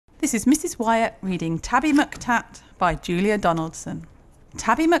This is Mrs. Wyatt reading Tabby McTat by Julia Donaldson.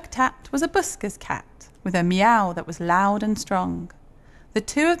 Tabby McTat was a busker's cat, with a meow that was loud and strong. The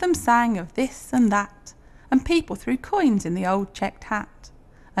two of them sang of this and that, and people threw coins in the old checked hat,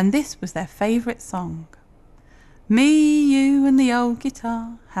 and this was their favourite song. Me, you and the old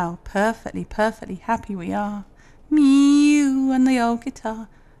guitar, how perfectly, perfectly happy we are. Me, you and the old guitar,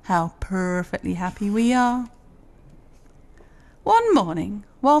 how perfectly happy we are. One morning,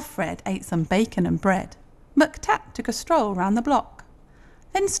 while Fred ate some bacon and bread, McTat took a stroll round the block,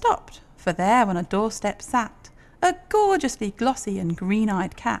 then stopped, for there on a doorstep sat a gorgeously glossy and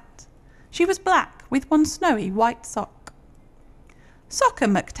green-eyed cat. She was black with one snowy white sock. Sock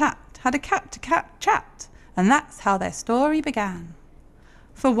and McTat had a cat-to-cat chat, and that's how their story began.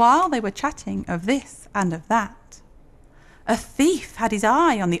 For while they were chatting of this and of that, a thief had his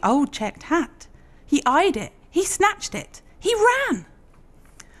eye on the old checked hat. He eyed it, he snatched it, he ran.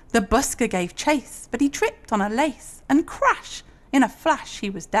 The busker gave chase, but he tripped on a lace, and crash, in a flash he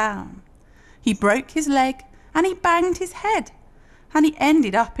was down. He broke his leg, and he banged his head, and he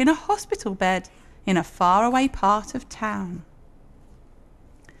ended up in a hospital bed in a faraway part of town.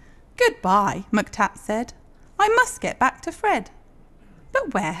 "Goodbye," McTat said. "I must get back to Fred."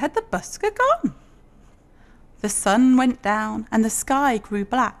 But where had the busker gone? The sun went down and the sky grew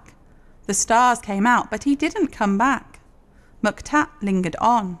black. The stars came out, but he didn't come back. McTat lingered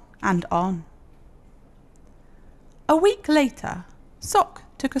on and on. A week later, Sock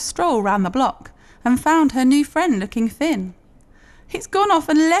took a stroll round the block and found her new friend looking thin. "It's gone off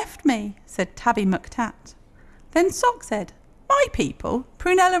and left me," said Tabby McTat. Then Sock said, "My people,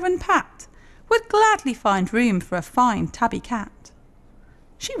 Prunella and Pat, would gladly find room for a fine tabby cat."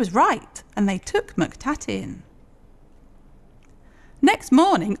 She was right, and they took McTat in. Next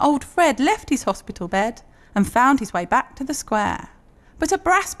morning, old Fred left his hospital bed and found his way back to the square. But a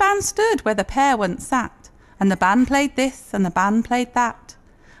brass band stood where the pair once sat, and the band played this and the band played that,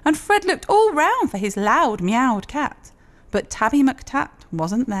 and Fred looked all round for his loud meowed cat, but Tabby McTat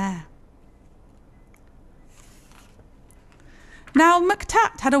wasn't there. Now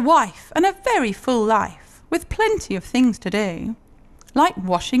McTat had a wife and a very full life, with plenty of things to do, like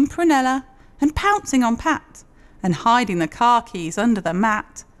washing Prunella and pouncing on Pat, and hiding the car keys under the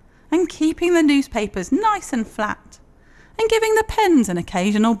mat, and keeping the newspapers nice and flat, and giving the pens an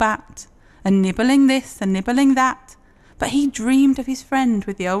occasional bat, and nibbling this and nibbling that. But he dreamed of his friend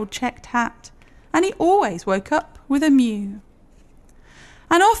with the old checked hat, and he always woke up with a mew.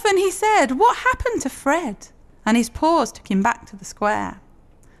 And often he said, "What happened to Fred?" And his paws took him back to the square.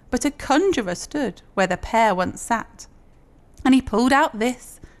 But a conjurer stood where the pair once sat, and he pulled out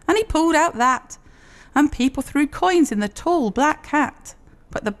this and he pulled out that, and people threw coins in the tall black hat,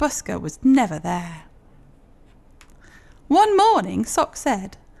 but the busker was never there. One morning Sock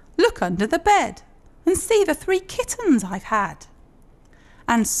said, "Look under the bed and see the 3 kittens I've had."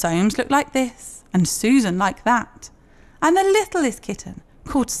 And Soames looked like this, and Susan like that, and the littlest kitten,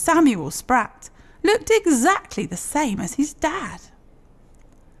 called Samuel Sprat, looked exactly the same as his dad.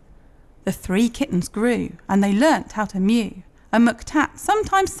 The 3 kittens grew, and they learnt how to mew, and McTat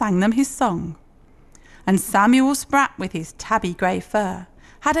sometimes sang them his song. And Samuel Sprat, with his tabby grey fur,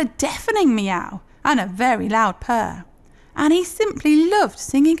 had a deafening meow and a very loud purr, and he simply loved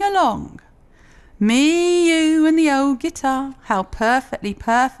singing along. Me, you and the old guitar, how perfectly,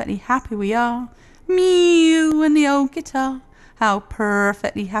 perfectly happy we are. Me, you and the old guitar, how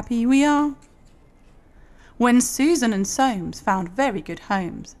perfectly happy we are. When Susan and Soames found very good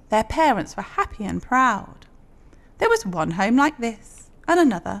homes, their parents were happy and proud. There was one home like this, and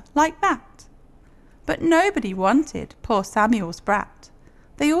another like that. But nobody wanted poor Samuel Sprat.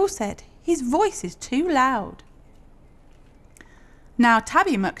 They all said, "His voice is too loud." Now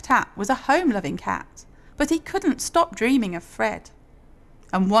Tabby McTat was a home-loving cat, but he couldn't stop dreaming of Fred.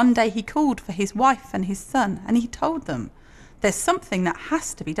 And one day he called for his wife and his son, and he told them, "There's something that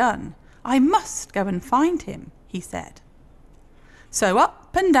has to be done. I must go and find him," he said. So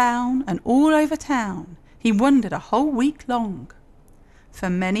up and down and all over town he wandered a whole week long, for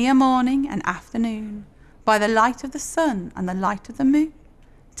many a morning and afternoon, by the light of the sun and the light of the moon,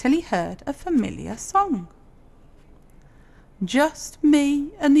 till he heard a familiar song. Just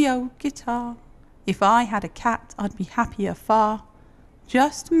me and the old guitar, if I had a cat I'd be happier far.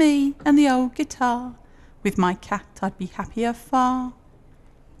 Just me and the old guitar, with my cat I'd be happier far.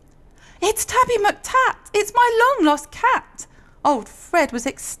 "It's Tabby McTat! It's my long-lost cat!" Old Fred was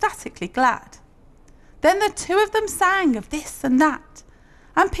ecstatically glad. Then the two of them sang of this and that,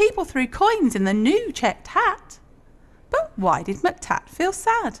 and people threw coins in the new checked hat. But why did McTat feel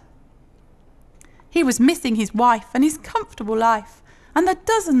sad? He was missing his wife and his comfortable life, and the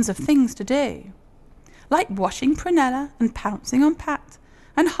dozens of things to do, like washing Prunella and pouncing on Pat,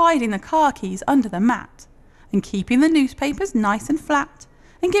 and hiding the car keys under the mat, and keeping the newspapers nice and flat,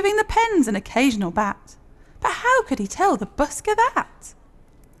 and giving the pens an occasional bat. But how could he tell the busker that?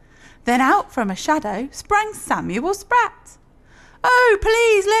 Then out from a shadow sprang Samuel Sprat. "Oh,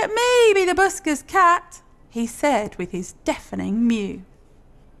 please let me be the busker's cat," he said with his deafening mew.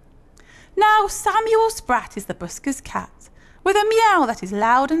 Now Samuel Sprat is the busker's cat, with a meow that is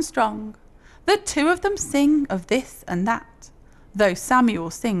loud and strong. The two of them sing of this and that, though Samuel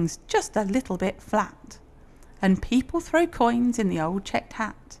sings just a little bit flat. And people throw coins in the old checked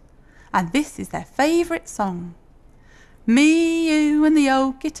hat, and this is their favourite song. Me, you and the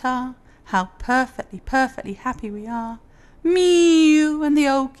old guitar, how perfectly, perfectly happy we are. Me, you and the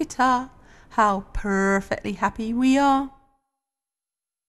old guitar, how perfectly happy we are.